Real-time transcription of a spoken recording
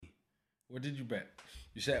What did you bet?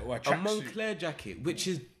 You said what? A Moncler jacket, which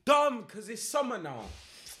is dumb because it's summer now.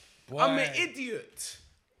 Boy. I'm an idiot.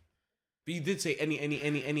 But you did say any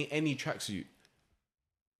tracksuit.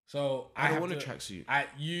 So I don't want a tracksuit.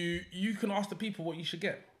 You can ask the people what you should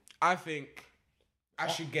get. I think I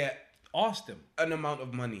should get Ask them. an amount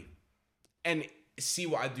of money and see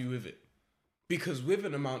what I do with it. Because with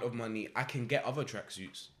an amount of money, I can get other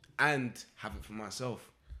tracksuits and have it for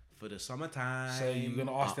myself for the summertime. So you're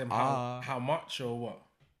gonna ask them how much or what?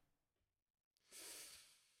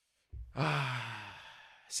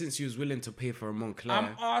 Since you was willing to pay for a Moncler,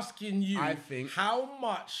 I'm asking you. I think how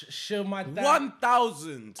much should my dad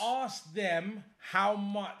 1,000. ask them? How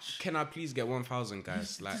much? Can I please get 1,000,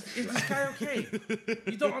 guys? Is this guy okay?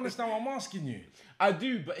 You don't understand what I'm asking you. I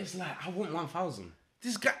do, but it's like I want 1,000.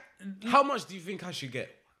 This guy. How much do you think I should get?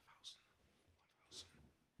 1,000.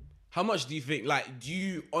 How much do you think? Like, do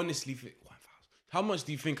you honestly think 1,000? How much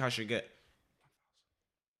do you think I should get?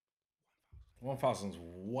 1,000's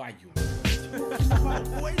wild.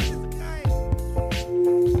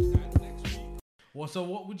 Well, so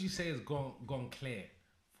what would you say has gone clear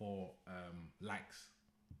for likes?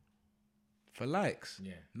 For likes?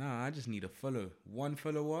 Yeah. Nah, I just need a follow. One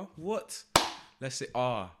follower? What? Let's say,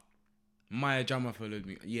 Maya Jama followed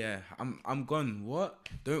me. Yeah, I'm gone. What?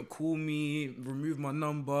 Don't call me. Remove my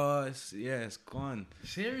number. It's gone.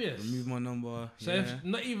 Serious? Remove my number. So if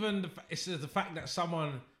not even it's just the fact that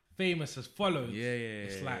someone famous has followed.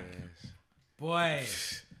 It's like, boy,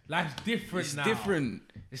 life's different it's now. Different.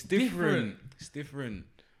 It's different. It's different.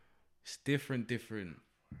 It's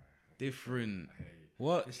different.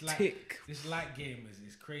 What? It's like, tick? This light game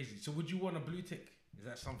is crazy. So would you want a blue tick? Is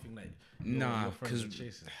that something that nah, your friends because are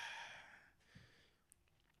chasing?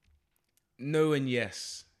 No and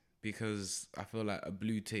yes, because I feel like a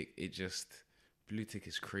blue tick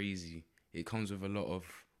is crazy. It comes with a lot of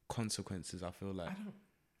consequences. I feel like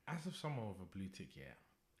As of someone with a blue tick,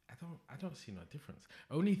 I don't see no difference.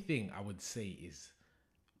 Only thing I would say is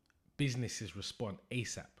businesses respond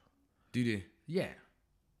ASAP. Do they? Yeah,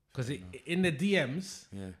 because in the DMs,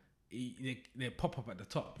 they pop up at the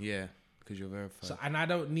top. Yeah, because you're verified. So, and I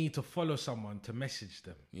don't need to follow someone to message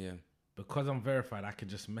them. Yeah. Because I'm verified, I can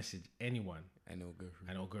just message anyone and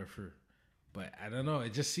it'll go through. But I don't know.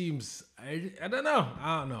 It just seems I don't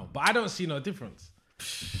know. But I don't see no difference.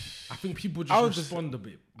 I think people just respond a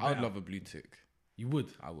bit better. I would love a blue tick. You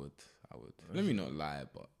would? I would. Let me not lie,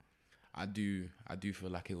 but I do feel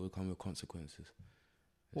like it will come with consequences.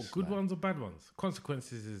 What, good ones or bad ones?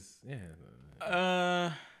 Consequences is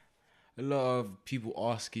a lot of people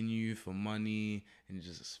asking you for money and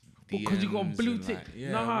just because you got a blue tick.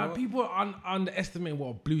 People underestimate what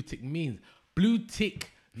a blue tick means. Blue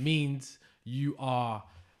tick means you are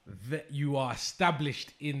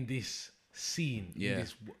established in this scene,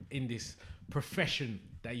 in this profession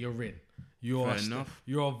that you're in. You're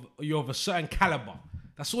of a certain caliber.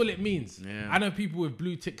 That's all it means. Yeah. I know people with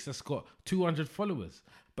blue ticks that's got 200 followers,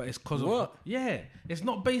 but it's because of it's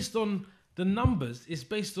not based on the numbers. It's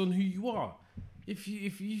based on who you are. If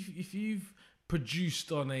you've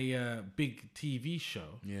produced on a big TV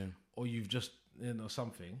show, or you've just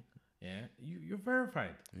something, you're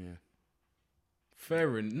verified. Yeah.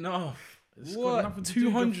 Fair enough. It's what?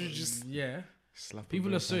 200 just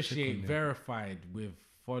people associate verified with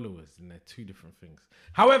followers, and they're two different things.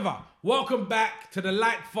 However, welcome back to the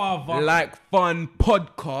Like Father, Like Fun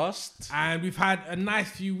podcast, and we've had a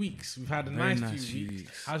nice few weeks. Nice few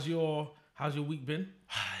weeks. How's your week been?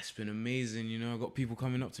 It's been amazing. I got people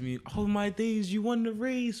coming up to me. Oh my days, you won the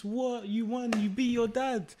race. What? You won. You beat your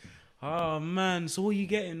dad. Oh man. So what are you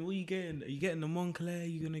getting? Are you getting the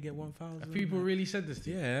Moncler? You gonna get 1,000? Have people really said this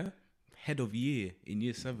to you? Yeah. Head of year in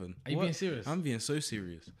year 7. Are you being serious? I'm being so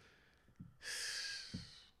serious.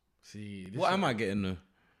 See, what am I getting though?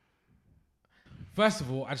 First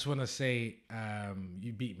of all, I just want to say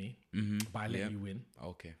you beat me, but I let you win.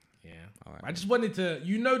 Okay. Yeah. All right. I just wanted to.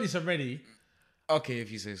 You know this already. Okay,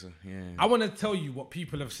 if you say so. Yeah. I want to tell you what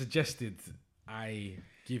people have suggested I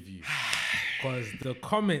give you. Because the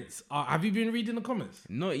comments are... Have you been reading the comments?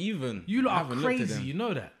 Not even. You lot are crazy, you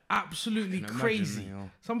know that? Absolutely crazy.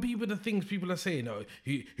 Some people, the things people are saying,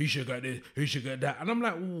 he should get this, he should get that. And I'm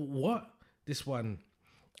like, what? This one,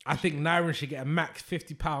 I think Nyron should get a max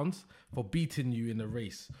 £50 for beating you in the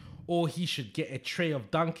race. Or he should get a tray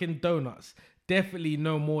of Dunkin' Donuts. Definitely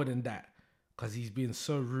no more than that. Because he's been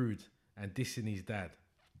so rude and dissing his dad.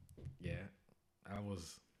 Yeah.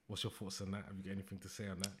 What's your thoughts on that? Have you got anything to say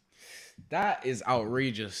on that? That is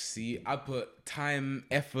outrageous. See, I put time,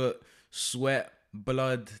 effort, sweat,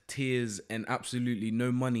 blood, tears, and absolutely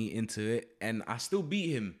no money into it, and I still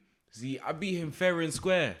beat him. See, I beat him fair and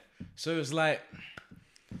square. So it's like,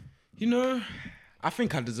 you know, I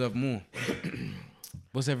think I deserve more.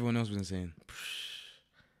 What's everyone else been saying?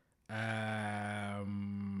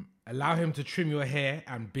 Allow him to trim your hair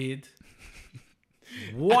and beard.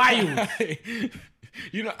 Wild.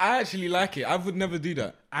 You know, I actually like it. I would never do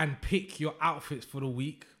that. And pick your outfits for the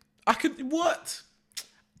week. I could, what?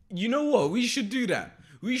 You know what? We should do that.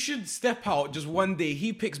 We should step out just one day.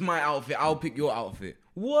 He picks my outfit, I'll pick your outfit.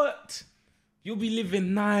 What? You'll be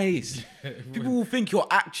living nice. People will think you're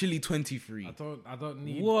actually 23. I don't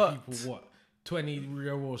need people,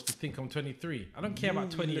 20-year-olds to think I'm 23. I don't care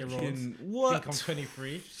about 20-year-olds think I'm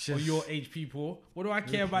 23 or your age people. What do I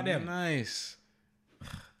care about them? Nice.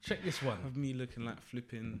 Check this one. Of me looking like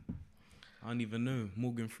flipping, I don't even know,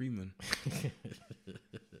 Morgan Freeman.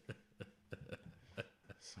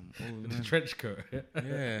 Some old The man. trench coat.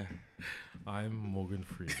 Yeah. I'm Morgan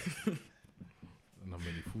Freeman. And I'm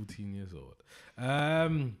only 14 years old.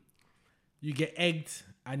 You get egged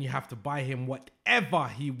and you have to buy him whatever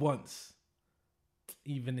he wants.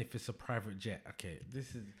 Even if it's a private jet. Okay,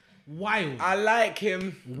 this is wild. I like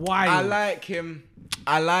him. Wild. I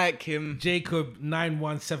like him. Jacob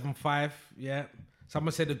 9175. Yeah.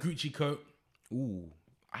 Someone said a Gucci coat. Ooh.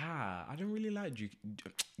 I don't really like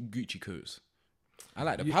Gucci coats. I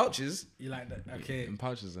like the pouches. You like that? Okay. And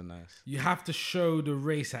pouches are nice. You have to show the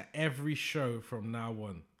race at every show from now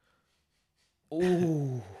on.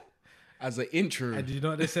 Ooh. As an intro. And do you know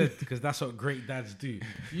what they said? Because that's what great dads do.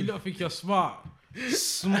 You don't think you're smart.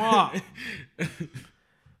 Smart.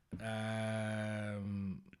 Why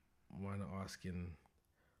not asking?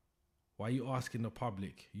 Why are you asking the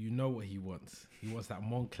public? You know what he wants. He wants that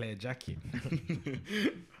Moncler jacket.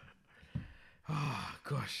 Oh,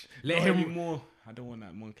 gosh. Let Not him... anymore. I don't want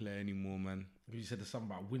that Moncler anymore, man. You said there's something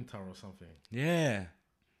about winter or something. Yeah.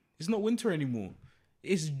 It's not winter anymore.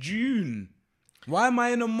 It's June. Why am I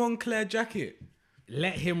in a Moncler jacket?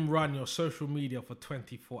 Let him run your social media for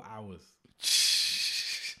 24 hours.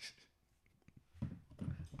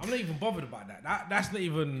 I'm not even bothered about that. That's not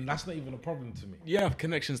even a problem to me. You have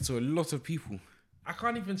connections to a lot of people. I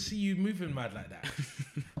can't even see you moving mad like that.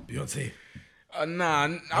 Beyonce. Nah,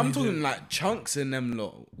 I'm talking like Chunks and them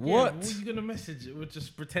lot. What? Yeah, what are you gonna message? We'll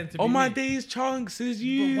just pretend to be On my me. days, Chunks is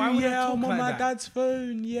you. But why would I yeah, talk I'm on like my that? dad's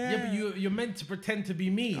phone. Yeah. Yeah, but you're meant to pretend to be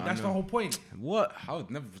me. That's the whole point. What? I would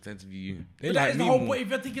never pretend to be you. They But like that is the me whole more. point. If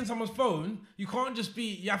you're taking someone's phone, you can't just be.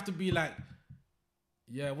 You have to be like,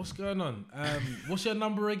 yeah, what's going on? What's your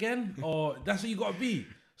number again? Or that's what you gotta be.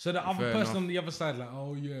 So the other Fair person enough. on the other side, like,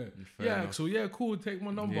 oh yeah, Fair yeah. enough. So yeah, cool. Take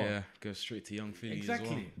my number. Yeah, go straight to Young Philly as well.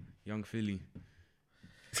 Exactly. Young Philly.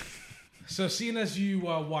 So seeing as you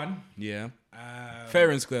won, Yeah.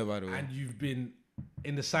 Fair and square, by the way. and you've been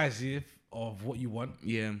indecisive of what you want,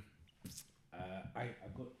 Yeah. I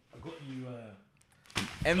got you.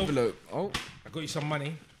 Envelope. Oh, I got you some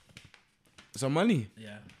money. some money.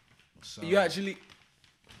 Yeah. So You actually.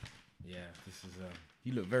 yeah, this is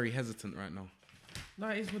You look very hesitant right now. no,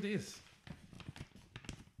 it is what it is.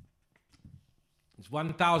 It's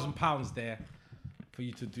 £1,000 there for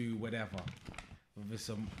you to do whatever. Whether it's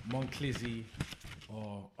a Monclizzy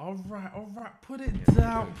or all right, put it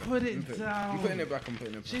down, put it down. You putting it back, I'm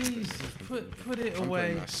putting it back. Jesus, put it I'm away.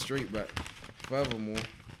 putting that straight back. Furthermore.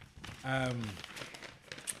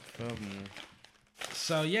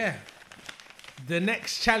 So yeah, the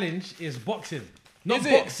next challenge is boxing. Not Is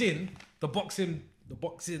it? boxing. The boxing.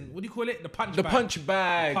 What do you call it? The punch The bag. punch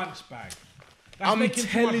bag. Punch bag. That's I'm making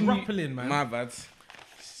telling too you. much rappelling, man. My bad.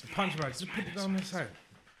 Punch bag. Just put it down the side.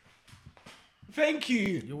 Thank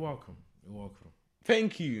you. You're welcome. You're welcome.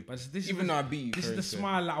 Thank you. But this Even is, though I beat you. this for is the it, so-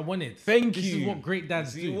 smile that I wanted. Thank this you. This is what great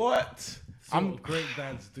dads See do. what? This is I'm what great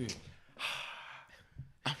dads do.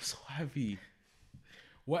 I'm so happy.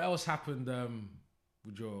 What else happened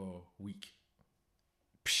with your week?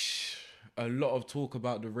 Psh, a lot of talk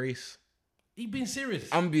about the race. You being serious?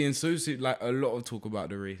 I'm being so serious. Like a lot of talk about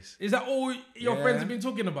the race. Is that all your Yeah. friends have been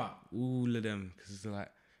talking about? All of them. Because it's like,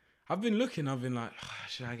 I've been looking. I've been like,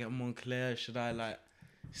 should I get Moncler? Should I like?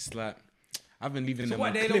 It's like, I've been leaving So them what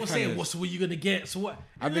on they don't say? cliffhangers. What's what you gonna get? So what?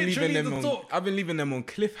 I've been leaving them on. Talk. I've been leaving them on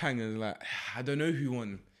cliffhangers. Like I don't know who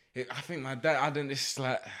won. I think my dad. I don't. It's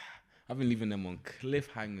like I've been leaving them on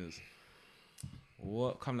cliffhangers.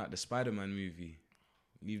 What? Come like the Spider-Man movie.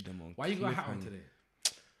 Leave them on. Why you got a hat on cliffhangers. today?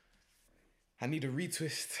 I need a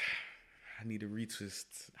retwist.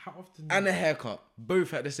 How often? And a haircut.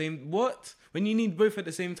 Both at the same. What? When you need both at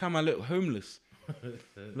the same time, I look homeless.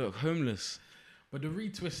 Look homeless. But the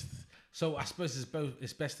retwist So I suppose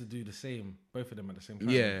it's best to do both of them at the same time.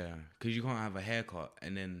 Yeah, because you can't have a haircut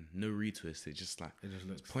and then no retwist. It just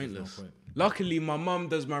looks pointless. No point. Luckily, my mum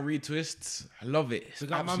does my retwists. I love it. It's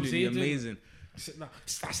absolutely amazing. No,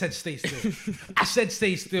 I said stay still. I said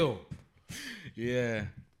stay still. Yeah.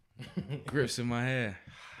 Grips in my hair.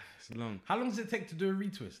 It's long. How long does it take to do a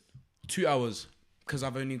retwist? 2 hours, because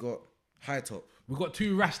I've only got high top. We've got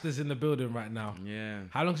 2 rastas in the building right now. Yeah.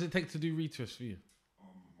 How long does it take to do retwist for you?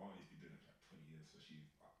 Marty's been doing it for like 20 years, so she's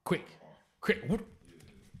Quick. What?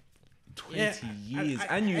 20 years.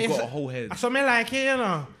 And you've got a whole head. So me like it, you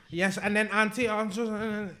know. Yes, and then auntie, all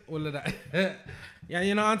of that. Yeah,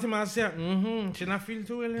 you know, auntie might say, she not feel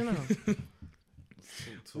too well, you know.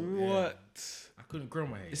 What? I couldn't grow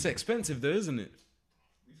my hair. It's expensive though, isn't it?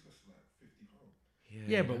 these cost like £50.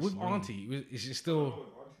 Yeah, but with auntie, is it still...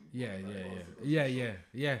 Yeah.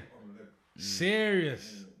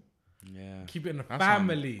 Serious. Yeah. Keep it in the That's why I'm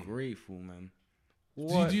family. grateful, man. Do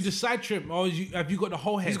you do the side trim, or have you got the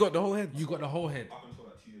whole head? He's got the whole head. You got the whole head. Up until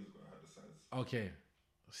like 2 years ago, I had the sides. Okay.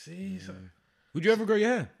 See, so, Would you ever grow your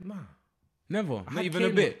hair? nah. Never. had Not even a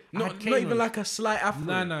cane bit. root. I Not had cane even root. like a slight afro.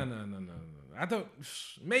 No. I don't.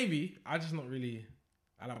 Maybe I just not really.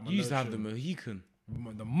 I like my You used to low have the trim. Mohican.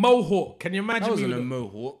 The mohawk. Can you imagine That me wasn't with a the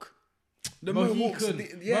mohawk. The Mohican?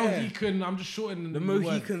 Mohawks, yeah. Mohican. I'm just shortening The word.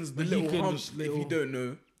 Mohicans, the little Mohican, humps, just if little- you don't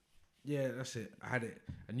know. Yeah, that's it. I had it,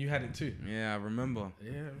 and you had it too. Yeah, I remember.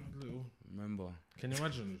 Yeah, little. Remember. Can you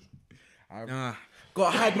imagine?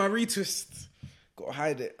 Gotta hide my retwist. Gotta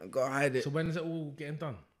hide it. So when is it all getting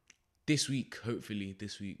done? This week, hopefully,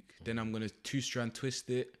 this week. Then I'm gonna 2-strand twist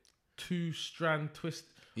it. 2-strand twist.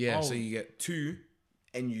 Yeah, Oh. so you get 2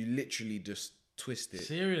 and you literally just twist it.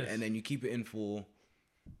 Serious? And then you keep it in for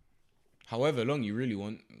however long you really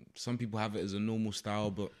want. Some people have it as a normal style,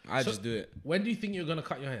 but I just do it. When do you think you're gonna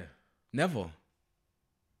cut your hair? Never.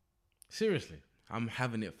 Seriously? I'm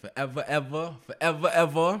having it forever,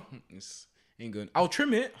 ever. It's ain't going. I'll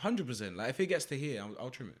trim it 100%. Like if it gets to here, I'll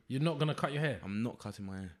trim it. You're not gonna cut your hair? I'm not cutting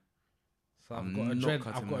my hair. So I've I'm got a not dread.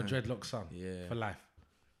 cutting I've got a my dreadlock son. Yeah. For life.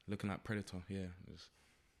 Looking like Predator. Yeah.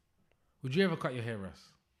 Would you ever cut your hair, Russ?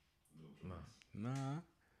 Nah.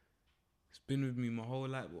 It's been with me my whole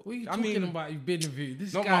life. What are you talking about? You've been with you.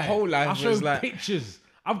 This not guy, my whole life, I'll but show it's you like- pictures.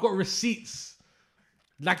 I've got receipts.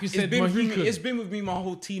 Like you It's said, been with me. Mohican. It's been with me my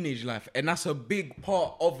whole teenage life, and that's a big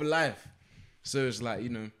part of life. So it's like, you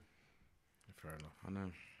know. Fair enough. I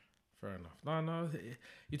know. Fair enough. No.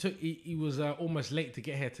 You took. He was almost late to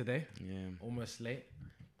get here today. Yeah. Almost late.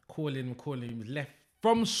 Calling. He was left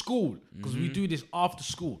from school because we do this after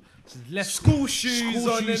school. So he's left School shoes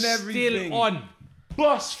on and everything. Still on.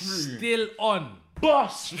 Bus through. Still on.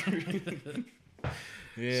 Bus through.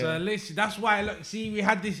 Yeah. So listen, that's why. Look, see, we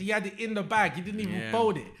had this. He had it in the bag. He didn't even Yeah.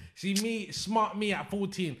 fold it. See, smart me at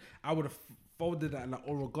 14, I would have folded that like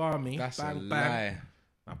origami. That's bang, a bang. lie.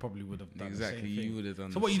 I probably would have done Exactly, the same thing. you would have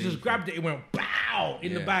done So the what? You same just thing. grabbed it. It went bow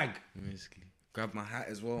in the Yeah. bag. Basically. Grab my hat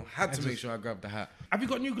as well. Had to make sure I grabbed the hat. Have you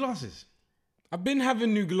got new glasses? I've been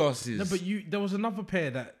having new glasses. No, but there was another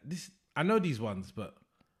pair that I know these ones, but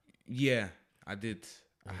Yeah, I did.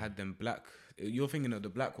 I had them black. You're thinking of the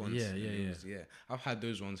black ones. Yeah. Yeah. I've had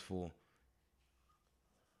those ones for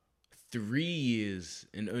 3 years,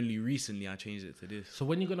 and only recently I changed it to this. so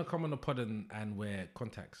when you're gonna come on the pod and wear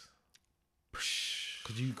contacts?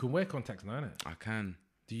 Because you can wear contacts now, innit? I can.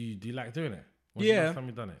 Do you like doing it? When's Yeah. the last time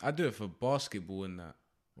you done it? I do it for basketball and that.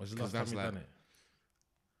 When's the 'cause last time you that's done it?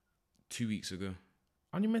 2 weeks ago.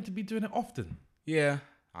 Aren't you meant to be doing it often? Yeah,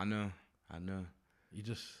 I know. You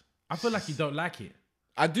just, I feel like you don't like it.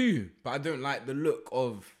 I do, but I don't like the look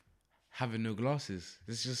of having no glasses.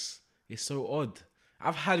 It's so odd.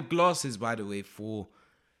 I've had glasses, by the way, for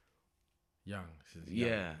Young.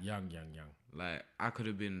 Yeah. Young. like I could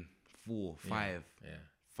have been 4, 5, Yeah.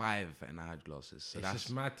 5, and I had glasses. So It's that's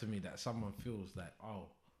just mad to me that someone feels like, oh,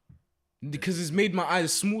 because it's made my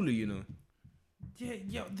eyes smaller. You know,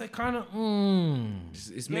 yeah, they're kind of,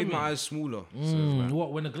 it's made my eyes smaller. So it's like,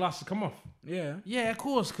 what, when the glasses come off? yeah, Yeah, of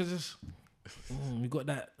course, because it's, you got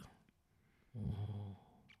that,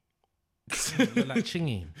 you're like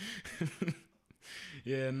chingy.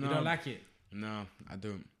 yeah. No, You don't like it? no, I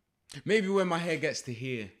don't. Maybe when my hair gets to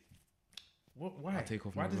here, Why? I take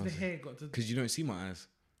off Why my does the glasses. hair got to? because you don't see my eyes.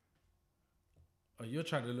 Oh, you're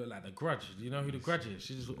trying to look like the Grudge. Do you know who the Grudge is?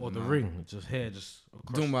 She just, or the Ring, just hair, just.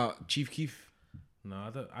 Across. Talking about Chief Keef. No, I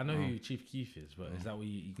don't. I know who Chief Keef is, but is that where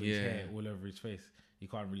you got his Yeah. hair all over his face? You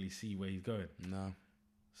can't really see where he's going. No.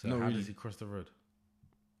 So Not how really. does he cross the road?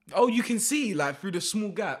 Oh, you can see like through the small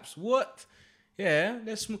gaps. What? Yeah,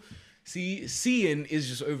 that's small. See, seeing is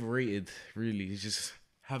just overrated. Really, it's just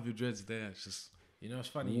have your dreads there. It's just You know, it's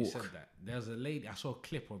funny you said that. There's a lady, I saw a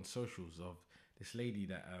clip on socials of this lady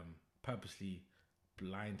that purposely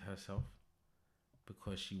blind herself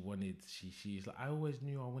because she's like, I always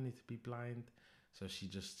knew I wanted to be blind. So she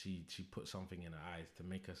put something in her eyes to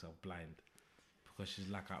make herself blind. Because she's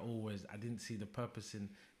like, I didn't see the purpose in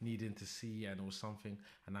needing to see, and it was something,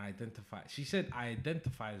 and she said, I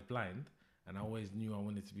identify as blind, and I always knew I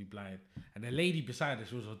wanted to be blind. And the lady beside her,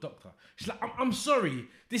 she was a doctor. She's like, I'm sorry,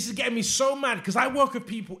 this is getting me so mad, because I work with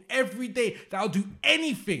people every day that'll do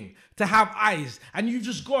anything to have eyes, and you've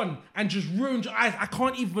just gone and just ruined your eyes. I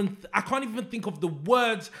can't even think of the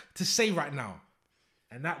words to say right now.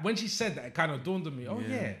 And that when she said that, it kind of dawned on me,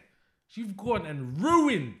 yeah, you've gone and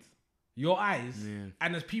ruined your eyes,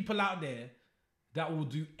 and there's people out there that will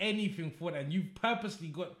do anything for that, and you've purposely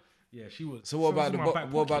got. Yeah, she was. So what about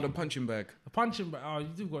the punching bag? The punching bag. Oh,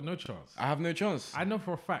 you've got no chance. I have no chance. I know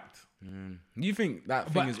for a fact. You think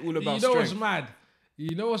that thing is all about strength? What's mad?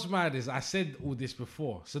 You know what's mad is I said all this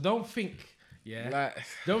before, so don't think. Yeah.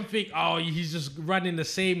 Don't think. Oh, he's just running the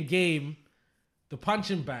same game. The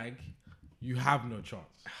punching bag. You have no chance.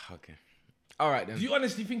 Okay. All right then. Do you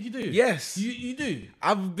honestly think you do? Yes. You do?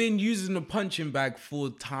 I've been using the punching bag for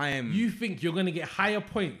time. You think you're going to get higher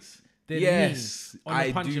points than me on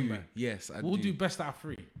the punching bag? Yes, I do. We'll do best out of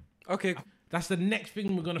 3. Okay. That's the next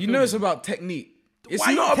thing we're going to You know it's about technique. It's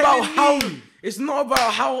Why not you about telling how... me? It's not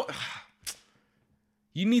about how...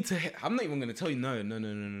 You need to... I'm not even going to tell you. No.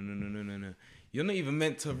 You're not even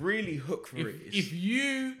meant to really hook for it.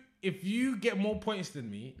 If you get more points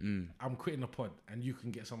than me, I'm quitting the pod, and you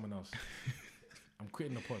can get someone else. I'm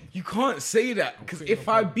quitting the pod. You can't say that, because if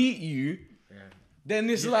I beat you, then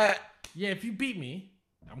it's like... Yeah, if you beat me,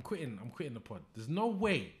 I'm quitting the pod. There's no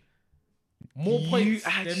way. More points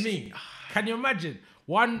than me. Can you imagine?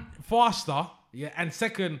 One faster, and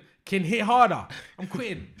second can hit harder. I'm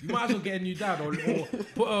quitting. You might as well get a new dad or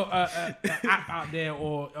put an app out there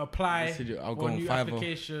or apply for a new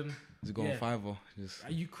application. Is it going 5 or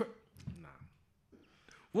Are you Nah.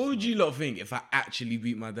 What would you lot think if I actually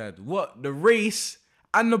beat my dad? What? The race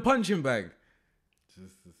and the punching bag?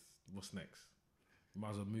 What's next? You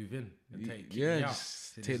might as well move in and take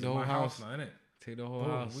just take the whole house now, innit? Take the whole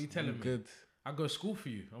house. What are you telling me? Good. I go to school for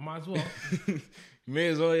you. I might as well. May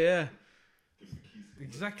as well, yeah.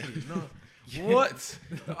 Exactly. No. What?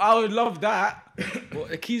 I would love that. What,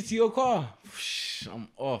 the keys to your car? I'm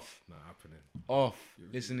off. Not happening. Off.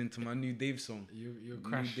 Listening to my new Dave song. You're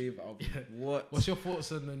crash. New Dave album. What? What's your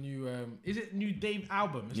thoughts on the new? Is it new Dave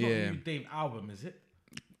album? It's not a new Dave album, is it?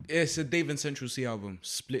 It's a Dave and Central C album.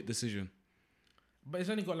 Split Decision. But it's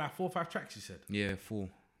only got like 4 or 5 tracks. You said. Yeah, 4.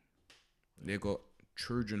 They got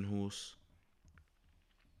Trojan Horse,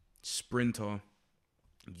 Sprinter,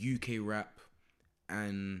 UK Rap,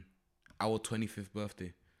 and Our 25th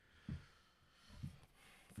Birthday.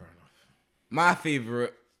 Fair enough. My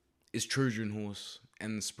favorite is Trojan Horse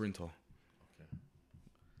and Sprinter.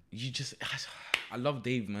 Okay. I love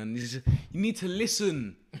Dave, man. You need to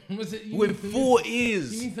listen. With 4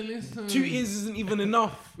 ears. You need to listen. 2 ears isn't even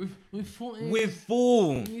enough. With 4 ears. With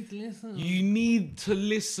 4. You need to listen. You need to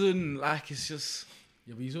listen. Like, it's just...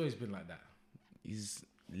 Yeah, but he's always been like that. He's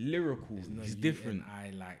lyrical. He's different.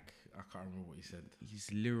 I can't remember what he said.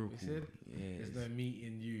 He's lyrical. He said, yeah, there's no me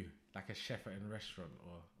in you, like a chef at a restaurant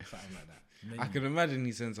or something like that. I can imagine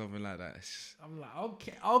he said something like that. I'm like,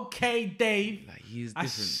 okay, Dave. Like, he is different. I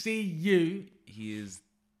see you. He is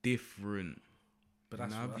different. But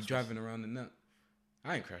I'll be driving around in that.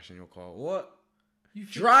 I ain't crashing your car. What?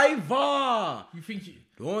 Driver! You think you...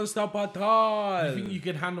 Don't stop at all. You think you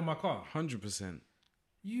can handle my car? 100%.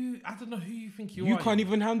 I don't know who you think you are. You can't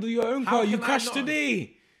even handle your own car. You crashed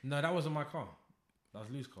today. No, that wasn't my car. That was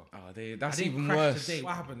Lou's car. Oh, that's even worse. Today.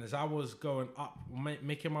 What happened is I was going up,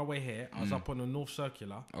 making my way here. I was up on the North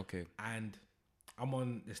Circular. Okay. And I'm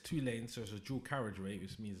on, there's 2 lanes, so it's a dual carriageway,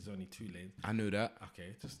 which means there's only 2 lanes. I know that.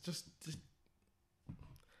 Okay, just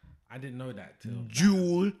I didn't know that till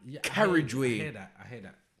dual carriageway. I hear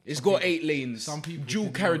that. It's got 8 lanes. Some people dual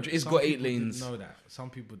carriage. It's got 8 lanes. Didn't know that. Some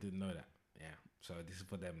people didn't know that. Yeah. So this is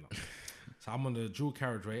for them now. So I'm on the dual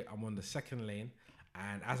carriageway. I'm on the 2nd lane,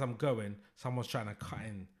 and as I'm going, someone's trying to cut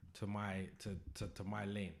in to my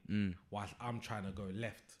lane, whilst I'm trying to go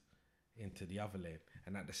left into the other lane,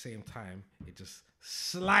 and at the same time, it just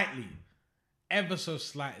slightly, ever so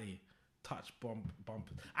slightly, touched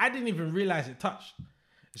bumpers. I didn't even realize it touched.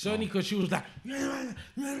 It's only because she was like, and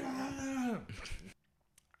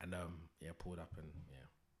pulled up and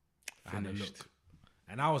I had a look,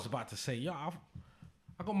 and I was about to say, yo, I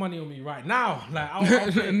got money on me right now.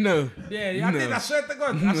 Like, no, I did. I swear to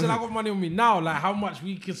God, I said I got money on me now. Like, how much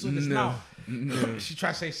we can sort this now? She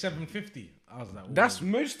tried to say 750. I was like, That's "Ooh."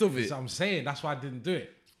 most of it. So I'm saying that's why I didn't do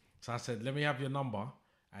it. So I said, let me have your number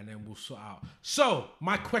and then we'll sort out. So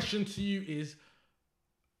my question to you is,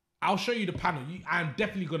 I'll show you the panel. I'm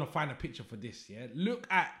definitely gonna find a picture for this. Yeah, look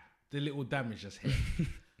at the little damage that's here.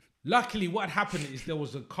 Luckily, what happened is there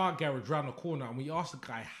was a car garage around the corner, and we asked the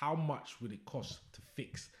guy how much would it cost to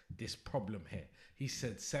fix this problem here. He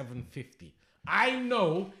said $750. I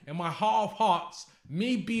know in my heart of hearts,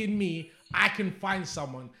 me being me, I can find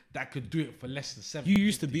someone that could do it for less than $750. You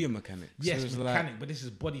used to be a mechanic. Yes, so mechanic, but this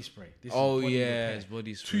is body spray. This is Oh body yeah, repair. it's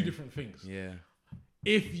body spray. Two different things. Yeah.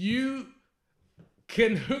 If you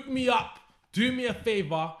can hook me up, do me a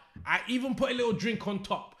favor. I even put a little drink on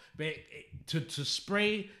top, but to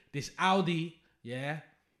spray this Audi, yeah.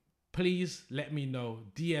 Please let me know.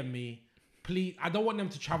 DM me, please. I don't want them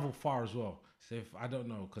to travel far as well. So if I don't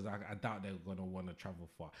know, because I doubt they're gonna want to travel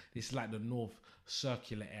far. It's like the North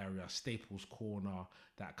Circular area, Staples Corner,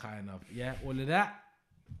 that kind of all of that.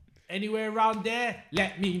 Anywhere around there,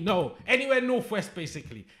 let me know. Anywhere northwest,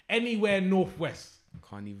 basically. Anywhere northwest.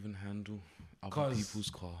 Can't even handle other 'Cause- people's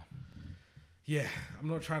car. Yeah, I'm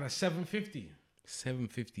not trying to $750.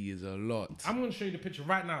 $750 is a lot. I'm gonna show you the picture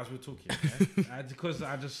right now as we're talking, yeah? Because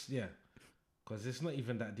because it's not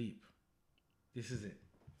even that deep. This is it.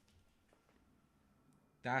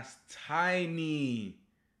 That's tiny.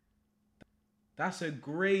 That's a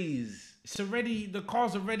graze. It's already, the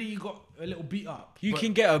car's already got a little beat up. You but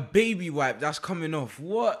can get a baby wipe that's coming off.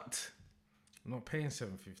 What? I'm not paying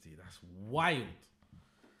 $750. That's wild.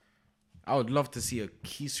 I would love to see a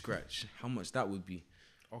key scratch. How much that would be?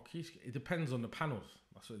 Okay, it depends on the panels.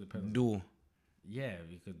 That's what it depends on. Door. Yeah,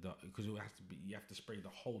 because it has to be. You have to spray the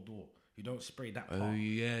whole door. You don't spray that part. Oh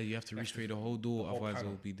yeah, you have to respray the whole door, whole otherwise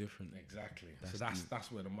panel. it'll be different. Exactly.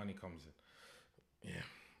 That's where the money comes in. Yeah.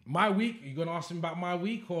 My week. You gonna ask him about my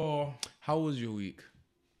week or? How was your week?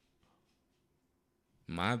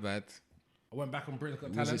 My bad. I went back on Britain's Got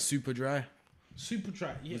Was Talent. it super dry? Super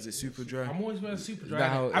dry. Yeah. Was it super dry? I'm always wearing super Is dry. that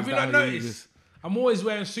how- Have is you that not how your week noticed? was? I'm always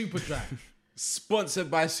wearing super dry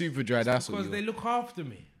Sponsored by Superdry. That's what because you they are. look after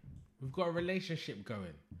me. We've got a relationship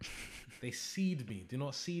going. They seed me. Do you know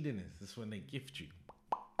what seeding is? This is when they gift you.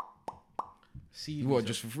 Seed. What,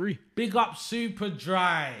 just for free? Big up Super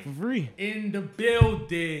Dry For free. in the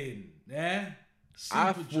building. Yeah.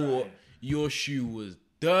 I Super thought Dry. your shoe was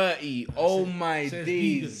dirty. Oh my Says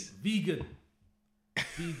days. Vegan.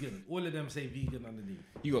 Vegan. All of them say vegan underneath.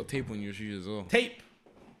 You got tape on your shoes as well. Tape.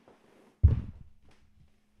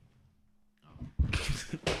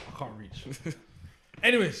 I can't reach.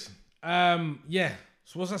 Anyways, yeah.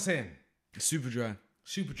 So what's I saying? Super dry.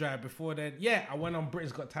 Super Dry. Before then, yeah, I went on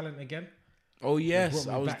Britain's Got Talent again. Oh yes, Brought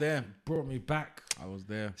me I was back- there. Brought me back. I was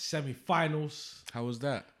there. Semi-finals. How was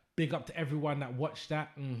that? Big up to everyone that watched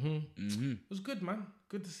that. It was good, man.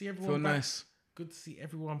 Good to see everyone Feel back. nice. Good to see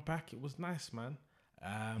everyone back. It was nice, man.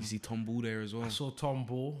 You see Tom Ball there as well. I saw Tom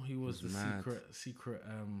Ball. He was the mad. secret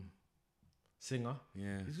singer.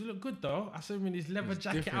 Yeah. He looked good though. I saw him in his leather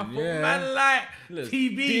jacket. I different, thought, yeah. man, like Looks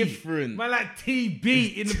TB. different. Man, like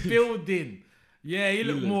TB in the building. Yeah, he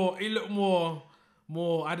looked more. He looked more.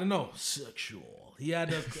 I don't know, sexual. He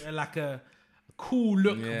had a cool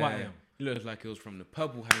look about him. He looked like it was from the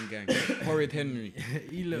Purple Hand Gang. Horrid Henry.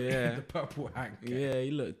 He looked Yeah. the purple hank. Yeah, he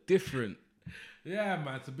looked different. Yeah,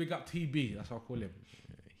 man. It's a big up TB. That's what I call him.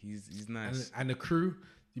 He's nice. And the crew.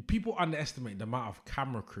 The people underestimate the amount of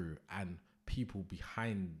camera crew and people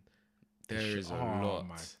behind. There is a Oh lot.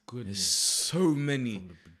 my There's goodness. so many. From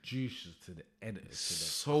the producers to the editors to the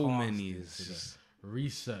So many. casting, It's to just- the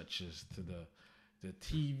researchers to the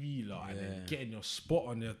TV lot and then Yeah. getting your spot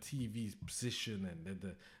on your TV position and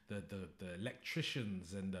the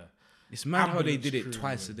electricians and the It's mad how they ambulance did it crew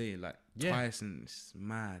twice a and- day. Like Yeah. twice, and it's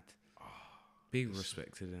mad. Big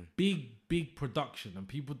respect to them. big production and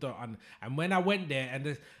people don't and when I went there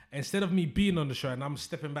and instead of me being on the show and I'm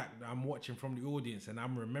stepping back, I'm watching from the audience and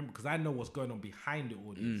I'm remembering because I know what's going on behind the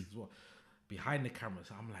audience as well, behind the cameras.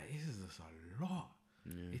 I'm like, this is just a lot.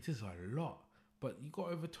 It is a lot, but you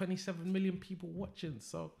got over 27 million people watching,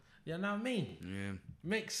 so you know what I mean. Yeah,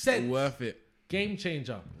 Makes sense. worth it. Game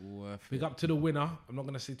changer. Worth Big it. up to the winner. I'm not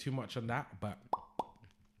gonna say too much on that, but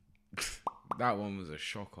That one was a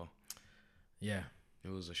shocker. yeah. It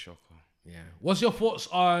was a shocker. Yeah. What's your thoughts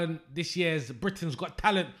on this year's Britain's Got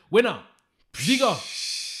Talent winner? Vigo.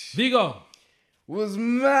 Vigo. Was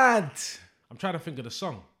mad. I'm trying to think of the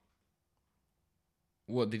song.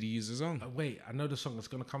 What did he use his own? Wait, I know the song. It's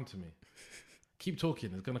going to come to me. Keep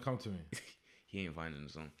talking. It's going to come to me. He ain't finding the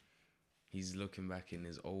song. He's looking back in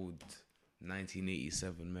his old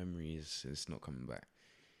 1987 memories. It's not coming back.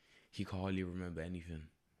 He can hardly remember anything.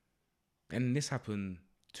 And this happened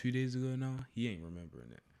 2 days ago now. He ain't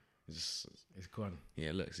remembering it. It's gone.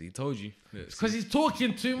 Yeah, look, so he told you. Because he's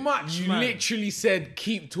talking too much, You man. literally said,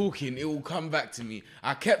 keep talking. It will come back to me.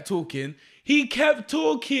 I kept talking. He kept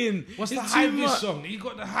talking. What's It's the too Hyvis much. song? You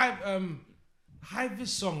got the Hyvis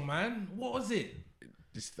song, man. What was it?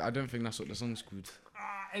 I don't think that's what the song's called.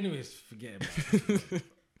 Anyways, forget it.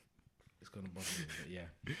 It's gonna bother me, but yeah.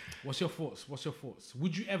 What's your thoughts?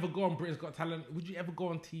 Would you ever go on Britain's Got Talent? Would you ever go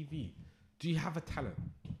on TV? Do you have a talent?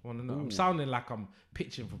 I want to know. I'm sounding like I'm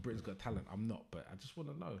pitching for Britain's Got Talent. I'm not, but I just want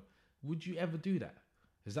to know. Would you ever do that?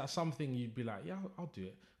 Is that something you'd be like, yeah, I'll do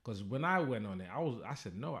it? Because when I went on it, I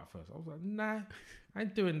said no at first. I was like, nah, I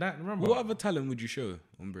ain't doing that. Remember? What other talent would you show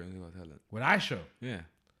on Britain's Got Talent? When I show Yeah.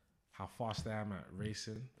 how fast I am at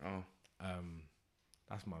racing, Oh.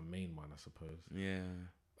 that's my main one, I suppose. Yeah.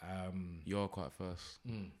 You're quite fast.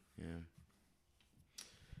 Yeah.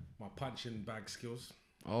 My punching bag skills.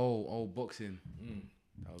 Oh, boxing.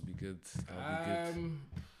 That would be good.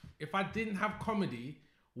 If I didn't have comedy,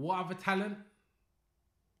 what other talent?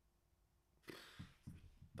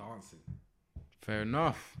 Dancing. Fair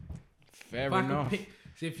enough.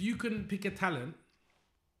 So if you couldn't pick a talent,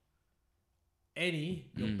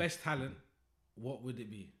 your best talent, what would it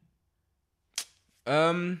be?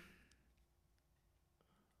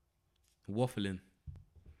 Waffling.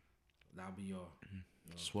 That'll be your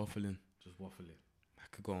Just waffling. just waffling. I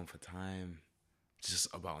could go on for time. Just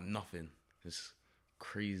about nothing. It's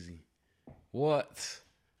crazy. What?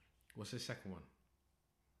 What's the second one?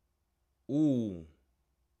 Ooh.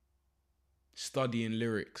 Studying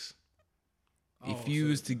lyrics. If you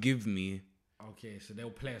was to give me Okay, so they'll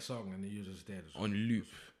play a song and you're just there. on loop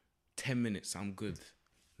 10 minutes, I'm good.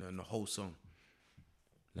 Learn the whole song.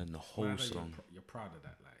 Learn the whole song. You're proud of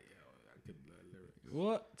that, like, yo, I could learn lyrics.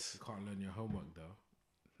 What? You can't learn your homework though.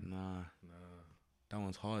 Nah. That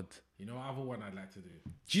one's hard. You know what other one I'd like to do?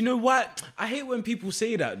 Do you know what? I hate when people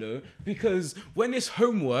say that though, because when it's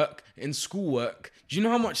homework and schoolwork, do you know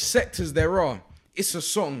how much sectors there are? It's a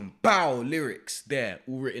song, bow, lyrics there,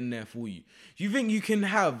 all written there for you. You think you can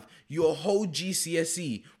have your whole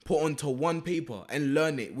GCSE put onto one paper and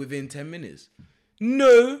learn it within 10 minutes?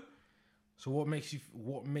 No. So what makes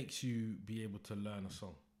you be able to learn a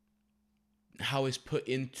song? How it's put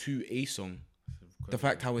into a song. The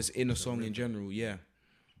fact how it's in a song in general, yeah.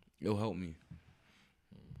 It'll help me.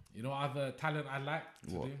 You know what other talent I like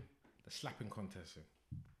to What? do? The slapping contest.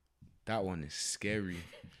 That one is scary.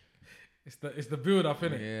 It's the build up,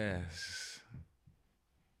 innit? Yes.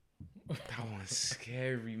 That one's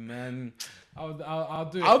scary, man. I'll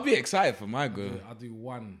do it. I'll be excited for my go. I'll do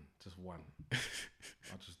one, just one.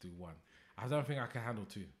 I'll just do one. I don't think I can handle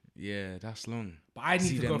two. Yeah, that's long. But I need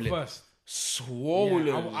See to go them lips. first. Swollen.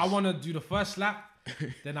 Yeah, I want to do the first slap,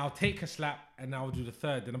 then I'll take a slap, and I'll do the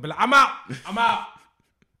third. Then I'll be like, I'm out.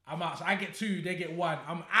 So I get two, they get one.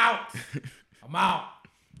 I'm out.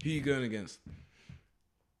 Who you going against?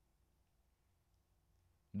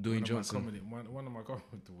 Dwayne Johnson. One of my going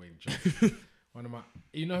with Dwayne Johnson.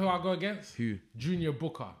 You know who I'll go against? Who? Junior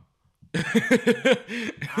Booker.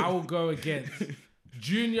 I will go against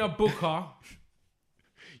Junior Booker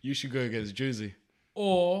You should go against Josie.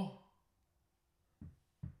 or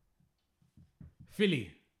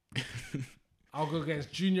Philly. I'll go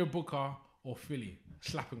against Junior Booker or Philly.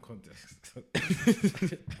 Slapping contest.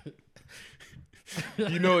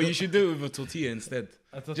 You know what? You should do it with a tortilla instead.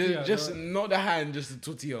 A tortilla, just not the hand, just a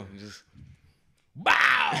tortilla. Just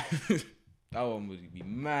bow. That one would be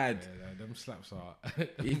mad. Yeah, them slaps are.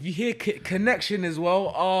 If you hear connection as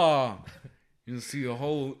well, you'll see a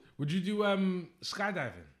whole. Would you do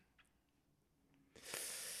skydiving?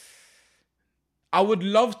 I would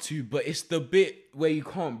love to, but it's the bit where you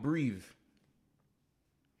can't breathe.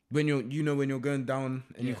 When when you're going down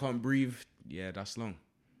and you can't breathe, yeah, that's long.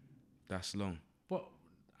 That's long. But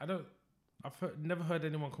never heard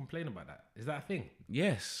anyone complain about that. Is that a thing?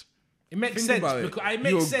 Yes. It makes Think sense about it. because it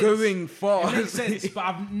makes You're sense. going fast. It makes sense, but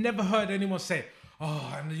I've never heard anyone say,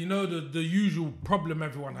 "Oh, and you know the usual problem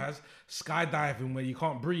everyone has, skydiving where you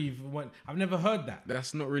can't breathe." I've never heard that.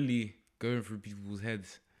 That's not really going through people's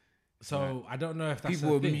heads. So I don't know if that's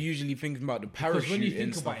People a are thing. usually thinking about the when you parachute think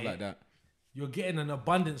and stuff about like it, that. You're getting an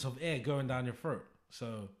abundance of air going down your throat.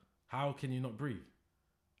 So how can you not breathe?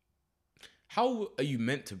 How are you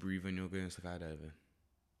meant to breathe when you're going skydiving?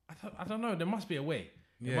 I don't know. There must be a way.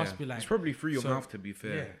 It must be like it's probably through your mouth, to be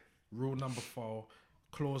fair. Yeah. Rule number 4,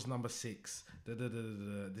 clause number 6.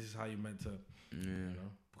 This is how you're meant to. You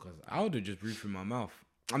know, because I would have just breathed through my mouth.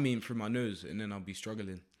 I mean, through my nose, and then I'll be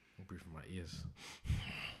struggling. I breathe from my ears.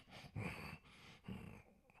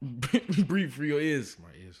 Breathe through your ears. My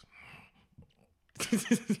ears.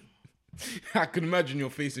 I can imagine your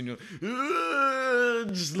face and you're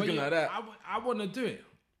just looking like that. I want to do it.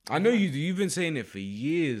 I know you do. You've been saying it for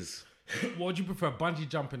years. What would you prefer, bungee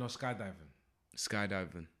jumping or skydiving?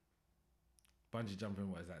 Skydiving. Bungee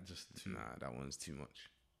jumping, what is that? Just Nah, that one's too much.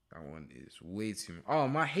 That one is way too much. Oh,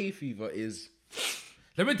 my hay fever is...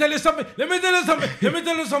 Let me tell you something. Let me tell you something. Let me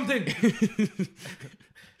tell you something.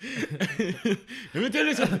 Let me tell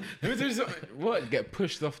you something. Let me tell you something. What? Get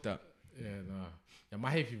pushed off that. Yeah, no. Yeah,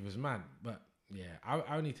 my hay fever's mad. But yeah,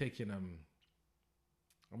 I only taking I'm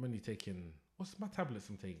only taking what's my tablets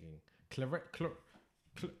I'm taking? Claritin.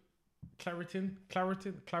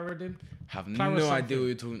 Have no idea what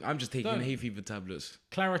you're talking. I'm just taking hay fever tablets.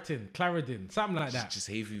 Claritin, something like that. Just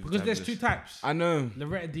hay fever because tablets. there's two types. I know.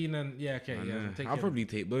 Loratadine and I'll probably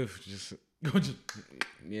take both. Just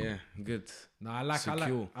yeah, good. No, I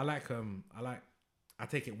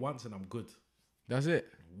take it once and I'm good. That's it.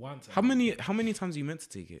 Once. How many times are you meant to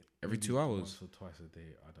take it? Every 2 hours? Once or twice a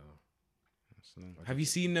day. I don't know. Have you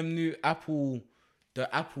seen them new Apple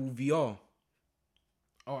VR?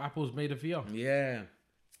 Oh, Apple's made a VR. Yeah,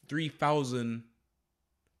 3,000.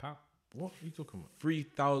 What are you talking about?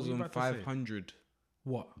 3,500.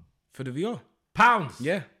 What for the VR? Pounds?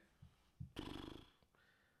 Yeah.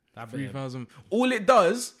 3,000. All it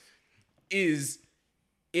does is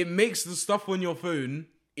it makes the stuff on your phone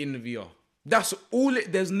in the VR. That's all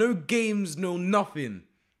it. There's no games, no nothing.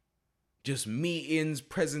 Just meetings,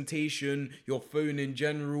 presentation, your phone in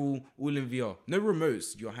general, all in VR. No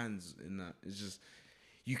remotes, your hands in that. It's just,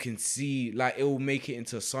 you can see, like, it will make it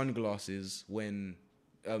into sunglasses when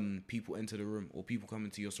people enter the room or people come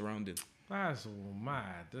into your surrounding. That's all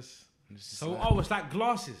mad. It's like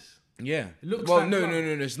glasses. Yeah. It looks well, like no,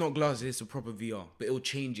 it's not glasses, it's a proper VR. But it'll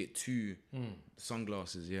change it to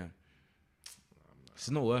sunglasses, yeah. It's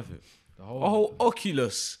not worth it. The whole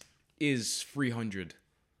Oculus is 300.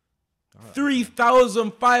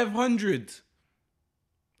 3,500.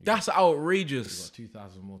 That's outrageous. You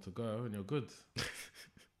got 2,000 more to go and you're good.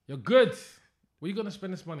 You're good. What are you going to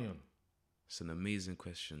spend this money on? It's an amazing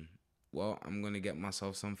question. Well, I'm going to get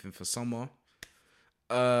myself something for summer.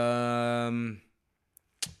 My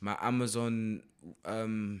Amazon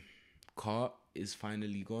cart is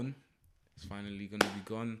finally gone. It's finally going to be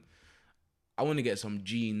gone. I want to get some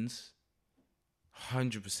jeans.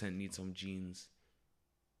 100% need some jeans.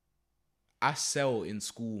 I sell in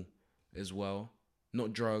school as well.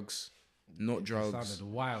 Not drugs. Not drugs. That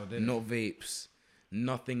sounded wild, didn't not vapes.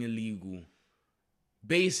 Nothing illegal.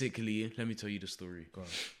 Basically, let me tell you the story. Go on.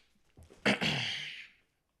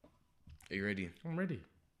 Are you ready? I'm ready.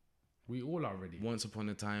 We all are ready. Once upon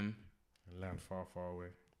a time. A land far, far away.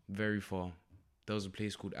 Very far. There was a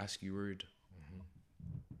place called Askew Road. Mm-hmm.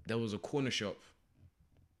 There was a corner shop.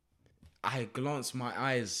 I glanced my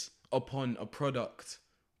eyes upon a product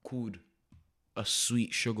called a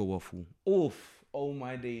sweet sugar waffle. Oof. Oh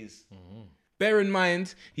my days. Mm-hmm. Bear in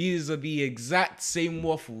mind, these are the exact same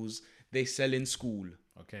waffles they sell in school.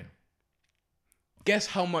 Okay. Guess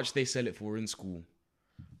how much they sell it for in school?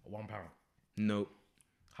 £1. No.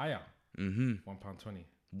 Higher. Mm-hmm. £1.20.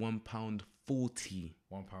 £1.40.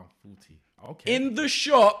 £1.40. Okay. In the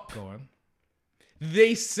shop, go on.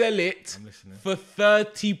 They sell it for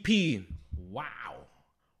 30p. Wow.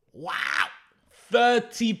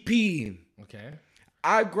 30p. Okay.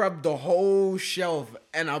 I grabbed the whole shelf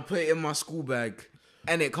and I put it in my school bag,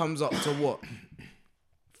 and it comes up to what?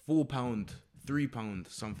 £4,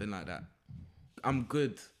 £3, something like that. I'm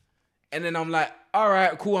good. And then I'm like, all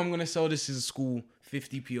right, cool. I'm gonna sell this in school.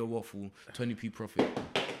 50p a waffle, 20p profit.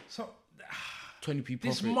 So 20p profit.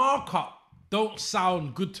 This markup don't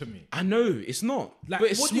sound good to me. I know it's not, like, but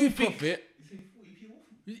it's what small do you think? profit.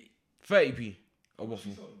 30p a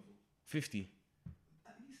waffle. 50.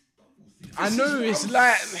 I know it's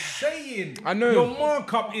like saying. I know your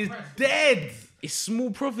markup is dead. It's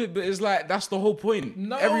small profit, but it's like that's the whole point.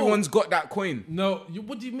 No, everyone's got that coin. No,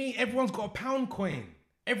 what do you mean? Everyone's got a pound coin.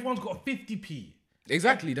 Everyone's got a 50p.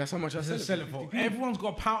 Exactly, that's how much I sell it for. Everyone's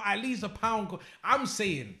got a pound, at least a pound. I'm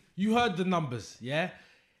saying, you heard the numbers, yeah?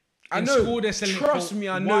 I know. School, they're selling Trust me,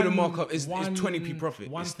 I know the markup is 20p profit.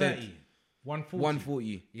 130, 140.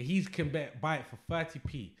 140. Yeah, he can buy it for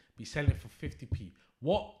 30p, be selling it for 50p.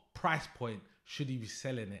 What price point should he be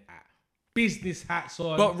selling it at? Business hats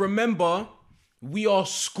on. But remember, we are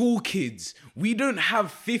school kids. We don't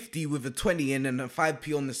have 50 with a 20 and then a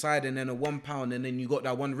 5p on the side and then a £1 and then you got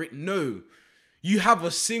that one written. No. You have a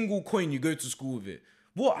single coin, you go to school with it.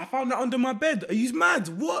 What? I found that under my bed. Are you mad?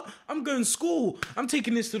 What? I'm going to school. I'm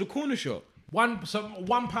taking this to the corner shop.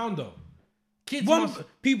 £1 though. Kids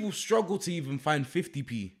people struggle to even find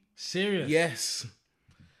 50p. Serious? Yes.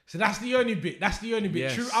 So that's the only bit.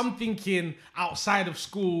 Yes. True, I'm thinking outside of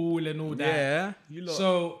school and all that. Yeah, you lot.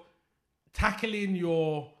 So tackling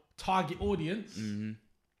your target audience,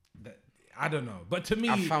 that, I don't know. But to me,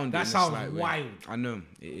 I found that it in a sounds slight way. wild. I know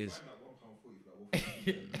it is.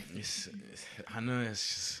 I know it's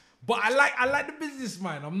just. But I like the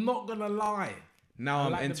businessman. I'm not gonna lie. Now I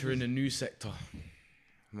I'm like the entering a new sector.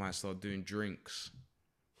 I might start doing drinks.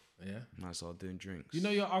 Yeah. Might start doing drinks. You know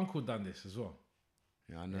your uncle done this as well.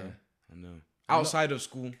 Yeah, I know. Yeah. I know. Outside of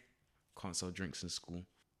school, can't sell drinks in school.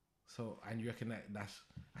 So and you reckon that's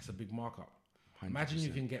a big markup. 100%. Imagine you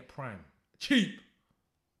can get prime cheap.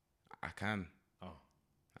 I can. Oh,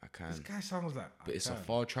 I can. this guy sounds like. But it's a can.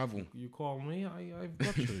 far travel. You call me, I've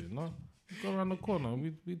got you. You know, you go around the corner,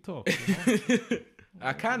 we talk. You know?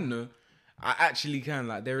 I can, no. I actually can.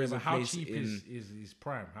 Like there is But a how place cheap in is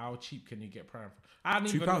prime? How cheap can you get prime? I don't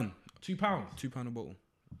 £2. even know. £2. £2 a bottle.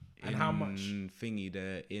 And how much? Thingy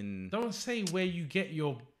there in. Don't say where you get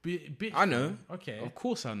your bit. I know. from. Okay. Of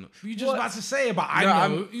course I know. You just about to say about I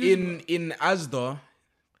No, know. in Asda,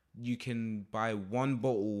 you can buy one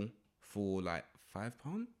bottle for like £5,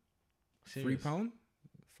 £3.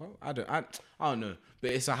 I don't know, but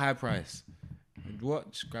it's a high price.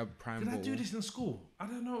 What? Just grab prime Did bottle. I do this in school? I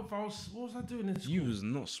don't know if I was. What was I doing in school? You was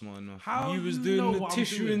not smart enough. How you was do you know doing the what I'm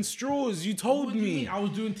tissue doing? and straws. You told What do you me mean? I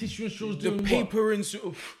was doing tissue and straws. the Doing paper and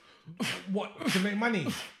what to make money?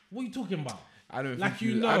 What are you talking about? I don't Like think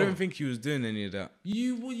you know. I don't think you was doing any of that.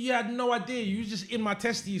 You had no idea. You was just in my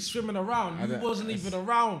testes swimming around. You wasn't even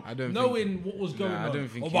around I don't knowing what was going Nah, I on. don't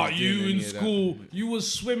think What you about was you doing in any of that. school? You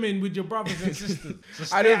was swimming with your brothers and sisters. So I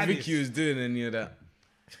stay don't at think this. you was doing any of that.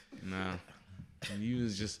 Nah, you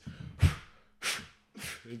was just.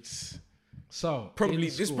 It's So probably in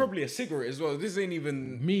this school, probably a cigarette as well. This ain't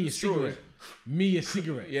even me a straws. cigarette. Me a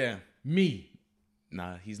cigarette. Yeah. Me.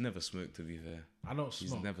 Nah, he's never smoked. To be fair, I don't he's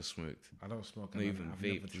smoke. never smoked. I don't smoke. Not and even I've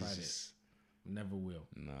vape. never tried it. Never will.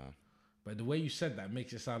 Nah. But the way you said that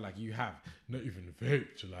makes it sound like you have not even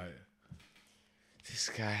vaped. Like This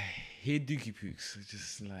guy, here Dookie Pooks,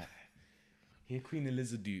 just like here Queen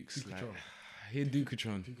Eliza Dukes, like Dukatron. here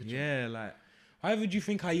Dukatron. Yeah, like why would you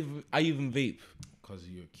think I even vape? because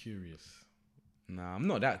you're curious. Nah, I'm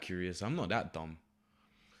not that curious. I'm not that dumb.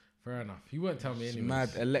 Fair enough. You won't tell me It's anyway.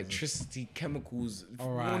 mad electricity, chemicals.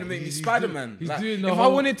 All You right. want to make me He's Spider-Man? he's Like, doing the if I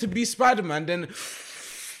whole- wanted to be Spider-Man, then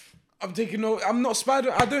I'm taking no. I'm not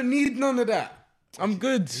Spider. I don't need none of that. I'm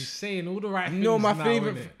good. He's saying all the right You things. know my now,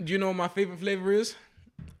 favorite. innit? Do you know what my favorite flavor is?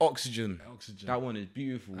 Oxygen. Oxygen. That one is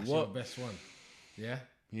beautiful. That's What? your best one. Yeah.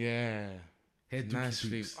 Yeah. Head Dookie Nice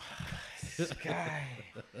Pooks. flavor.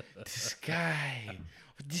 This guy.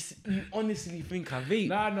 You honestly think I vape?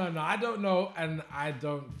 No. I don't know, and I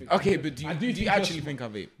don't think. Okay, but do I you, do do you think actually you're think I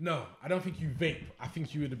vape? No, I don't think you vape. I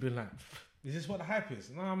think you would have been like, is this what the hype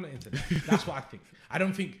is? No, I'm not into that. That's what I think. I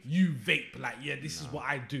don't think you vape like, yeah, this is what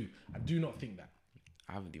I do. I do not think that.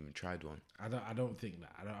 I haven't even tried one. I don't think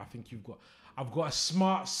that. I think I've got a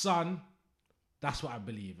smart son. That's what I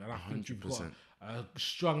believe. And I think you've got 100%. a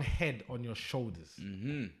strong head on your shoulders.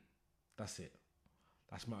 Mm-hmm. That's it.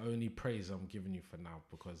 That's my only praise I'm giving you for now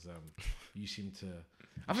because you seem to.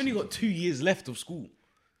 I've only got 2 years left of school.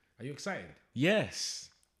 Are you excited? Yes.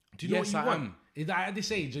 Do you know Yes, what you I want? am. Is that at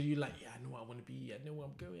this age, are you like, yeah, I know what I want to be, I know where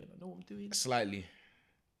I'm going, I know what I'm doing? Slightly.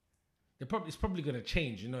 It's probably going to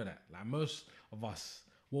change, you know that? Like most of us,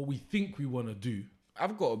 what we think we want to do.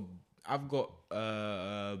 I've got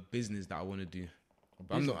a business that I want to do.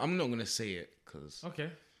 But I'm not gonna say it because Okay.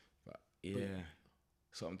 yeah,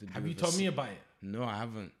 something to do. Have you with told me about it? No, I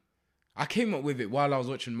haven't. I came up with it while I was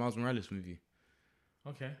watching Miles Morales movie.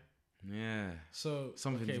 Okay. Yeah, So,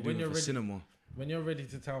 something okay, to do when with you're the ready, cinema. when you're ready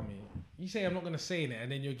to tell me, you say I'm not going to say it,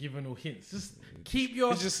 and then you're giving all hints. Just keep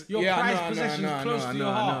your It's just your yeah, prized possessions close to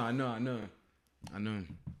your heart. I know.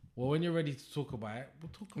 Well, when you're ready to talk about it, we'll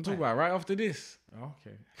talk I'm about talking about it right after this. it. Oh,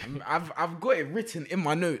 okay. I've got it written in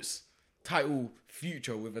my notes. Title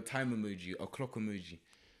Future with a time emoji, a clock emoji.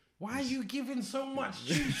 Why are you giving so much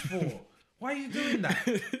juice for? Why are you doing that?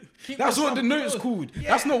 Keep That's what the yourself note's close. called. Yeah.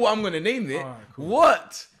 That's not what I'm gonna name it. Alright, cool.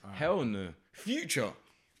 What? Hell no. Future.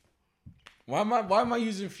 Why am I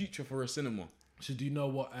using future for a cinema? So do you know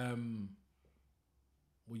what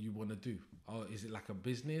you want to do? Or is it like a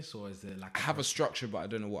business or is it like I have a structure, but I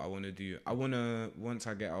don't know what I want to do. I want to, once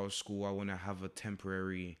I get out of school, I want to have a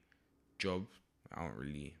temporary job. I don't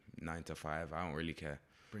really, 9 to 5, I don't really care.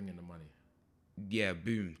 bring in the money? Yeah,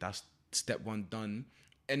 boom. That's step one done.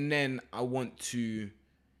 And then I want to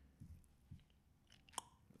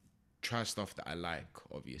try stuff that I like,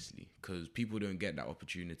 obviously, because people don't get that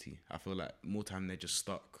opportunity. I feel like more time they're just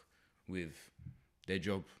stuck with their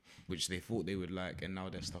job, which they thought they would like, and now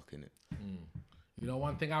they're stuck in it. You know,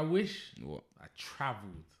 one thing I wish What? I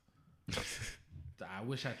travelled. I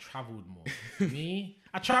wish I travelled more. Me,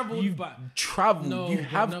 I travelled, but Traveled. no, You but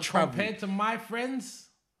have no, traveled. compared to my friends.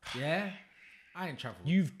 Yeah, I ain't travelled.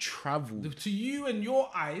 You've traveled. To you and your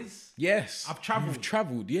eyes, Yes. I've travelled. You've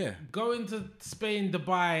traveled, yeah. going to Spain,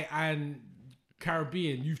 Dubai, and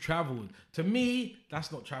Caribbean, you've travelled. To me,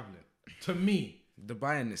 that's not travelling. To me.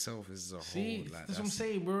 Dubai in itself is a See, whole... Like, that's what I'm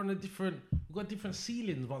saying. We've got different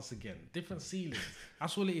ceilings once again. Different ceilings.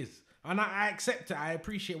 That's all it is. And I accept it. I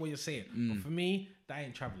appreciate what you're saying. But for me, that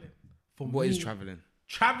ain't travelling. For What me, is travelling?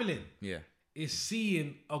 Travelling Yeah. is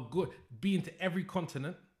seeing being to every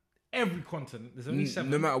continent. Every continent. There's only 7.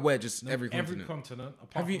 No matter where, just No, every continent.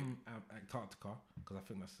 apart Have you- from Antarctica, because I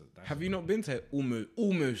think that's Have you not been to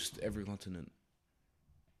almost every continent?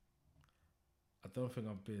 I don't think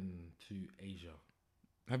I've been to Asia.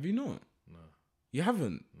 Have you not? No, You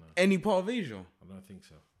haven't? No. Any part of Asia? I don't think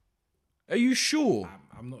so. Are you sure?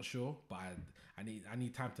 I'm not sure, but I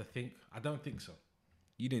need time to think. I don't think so.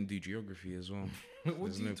 You didn't do geography as well. What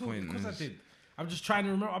There's do you no talk? point. Because I did. I'm just trying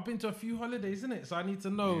to remember. I've been to a few holidays, isn't it? So I need to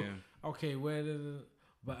know. Yeah. Okay,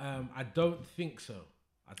 but I don't think so.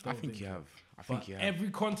 I think you so. have. I think But you have. every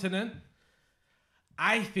continent,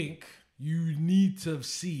 I think you need to have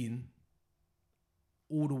seen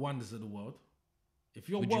all the wonders of the world. If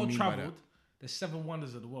you're What do you well mean by that? traveled, there's 7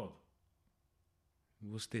 wonders of the world.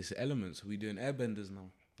 What's this? Elements? Are we doing airbenders now?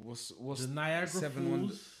 What's The Niagara 7 Falls.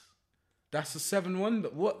 wonders? That's the 7 wonder.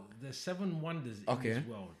 What? There's 7 wonders in Okay. this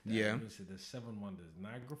world. Yeah. There's 7 wonders.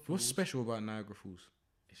 Niagara Falls. What's special about Niagara Falls?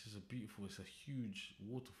 It's just it's a huge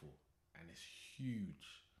waterfall, and it's huge.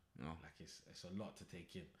 Oh. Like it's a lot to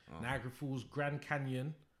take in. Niagara Falls, Grand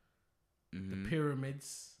Canyon, the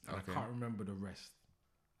pyramids. And Okay. I can't remember the rest.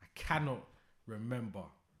 I cannot remember.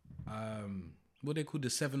 What they call the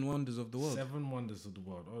 7 wonders of the world? 7 wonders of the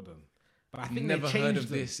world. Hold on. But I I've think never they heard changed of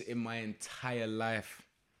them. this in my entire life.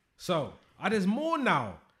 So, there's more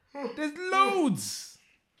now. There's loads.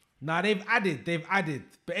 Nah, they've added. But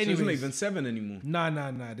So it's anyways, not even 7 anymore.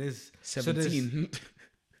 nah. There's so there's- 17.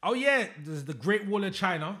 oh yeah, there's the Great Wall of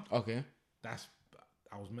China. Okay.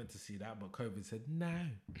 I was meant to see that, but COVID said no.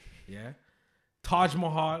 Yeah. Taj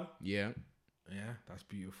Mahal. Yeah. Yeah, that's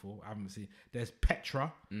beautiful. I haven't seen. There's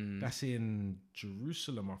Petra. That's in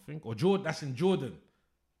Jerusalem, I think, or Jordan. That's in Jordan.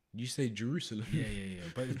 You say Jerusalem. Yeah.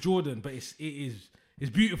 But it's Jordan. But it's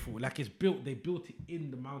beautiful. Like it's built. They built it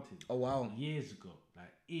in the mountain. Oh, wow. Years ago,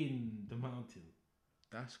 like in the mountain.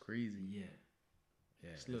 That's crazy. Yeah.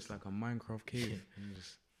 This looks like a Minecraft cave.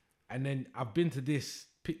 And then I've been to this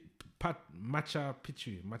Machu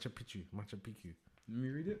Picchu. Let me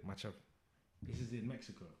read it. This is in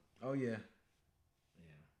Mexico. Oh, yeah.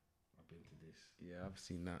 Yeah, I've been to this. Yeah, I've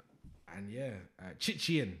seen that. And yeah,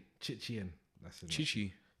 Chichen. That's in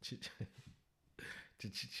Chichi.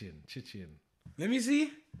 Chichen. Let me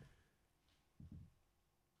see.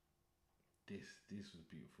 This was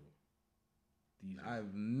beautiful.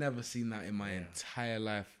 I've never seen that in my entire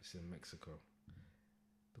life. It's in Mexico.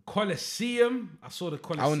 The Colosseum. I saw the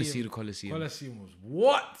Colosseum. I want to see the Colosseum. Colosseum was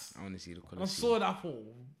what? I want to see the I Colosseum. saw that. I thought,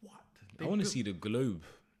 what? I want to see the globe.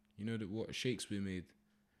 You know what Shakespeare made?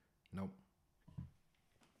 Nope.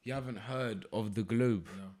 You haven't heard of the globe?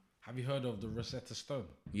 No. Have you heard of the Rosetta Stone?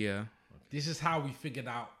 Yeah. This is how we figured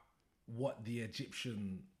out what the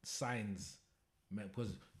Egyptian signs meant.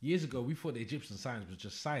 Because years ago, we thought the Egyptian signs was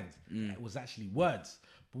just signs. It was actually words.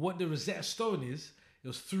 But what the Rosetta Stone is, it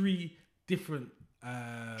was 3 different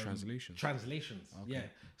Translations. Okay. Yeah.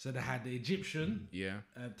 So they had the Egyptian Yeah.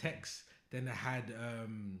 text. Then they had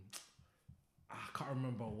I can't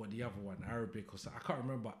remember what the other one, Arabic or something. I can't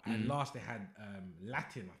remember. And last they had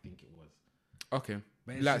Latin, I think it was. Okay.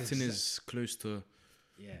 But it's Latin is close to.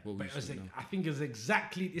 Yeah, What but we it was should know. I think it's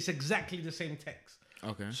exactly the same text.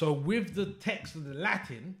 Okay. So with the text of the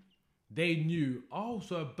Latin, they knew,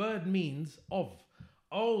 so a bird means of.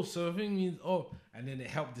 Oh, so a thing means of. And then it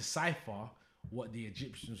helped decipher what the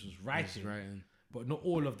Egyptians was writing. But not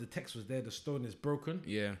all of the text was there. The stone is broken.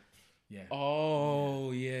 Yeah. Yeah.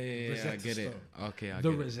 Oh, yeah. I Rosetta get it. Stone. Okay, I The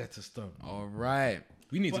get it. Rosetta Stone. All right.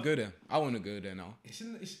 We need to go there. I want to go there now. It's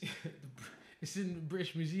in the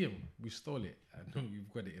British Museum. We stole it. I know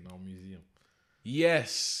you've got it in our museum.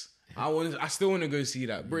 Yes. I still want to go see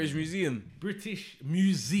that. British Museum. British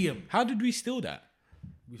Museum. How did we steal that?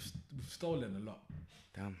 We've stolen a lot.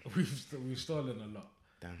 Damn. We've stolen a lot.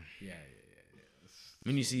 Damn. Yeah.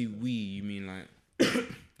 When you see we, you mean like...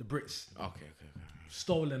 The Brits Okay.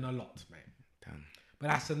 stolen a lot, mate. Damn. But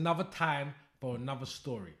that's another time for another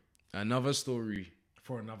story. Another story.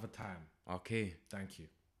 For another time. Okay. Thank you.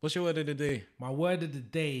 What's your word of the day? My word of the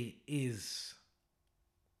day is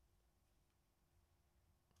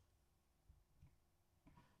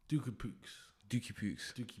Dookie Pooks. Dookie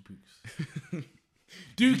Pooks. Dookie Pooks.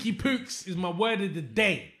 Dookie Pooks is my word of the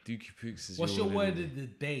day. Dookie Pooks is What's your word of the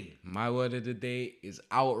day? My word of the day is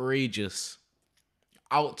outrageous.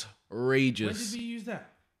 When Outrageous. did we use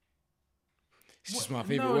that? It's just my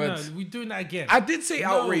favorite words. No, we're doing that again. I did say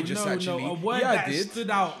outrageous, actually. No, a word yeah, that I did. stood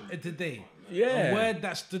out today. Yeah. A word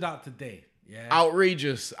that stood out today. Yeah.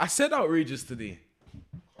 Outrageous. I said outrageous today.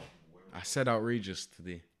 I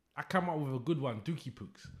come up with a good one. Dookie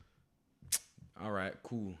Pooks. All right,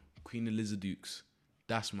 cool. Queen Elizabeth.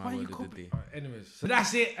 That's my word of the day. Alright, anyways, so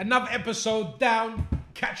that's it. Another episode down.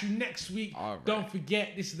 Catch you next week. Alright. Don't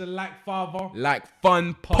forget, this is the Like Father. Like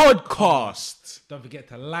Fun Podcast. Don't forget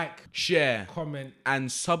to like, Share, comment,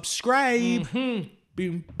 and subscribe.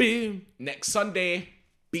 boom, boom. Next Sunday,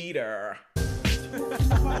 be there.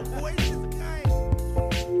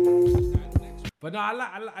 But no,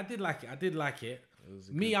 I did like it.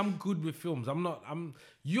 Me, I'm good with films.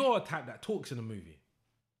 You're a type that talks in a movie.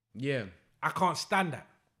 Yeah. I can't stand that.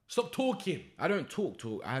 Stop talking. I don't talk.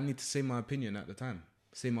 I need to say my opinion at the time.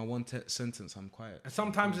 Say my one sentence, I'm quiet. And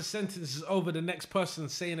sometimes the sentence is over the next person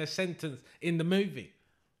saying a sentence in the movie.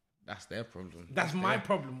 That's their problem. That's my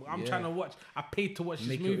problem. I'm trying to watch. I paid to watch this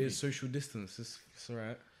Make movie. it social distance. It's all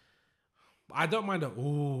right. I don't mind that.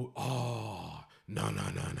 No.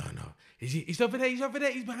 He's over there.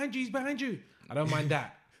 He's behind you. I don't mind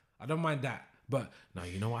that. But no,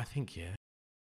 you know what I think, yeah?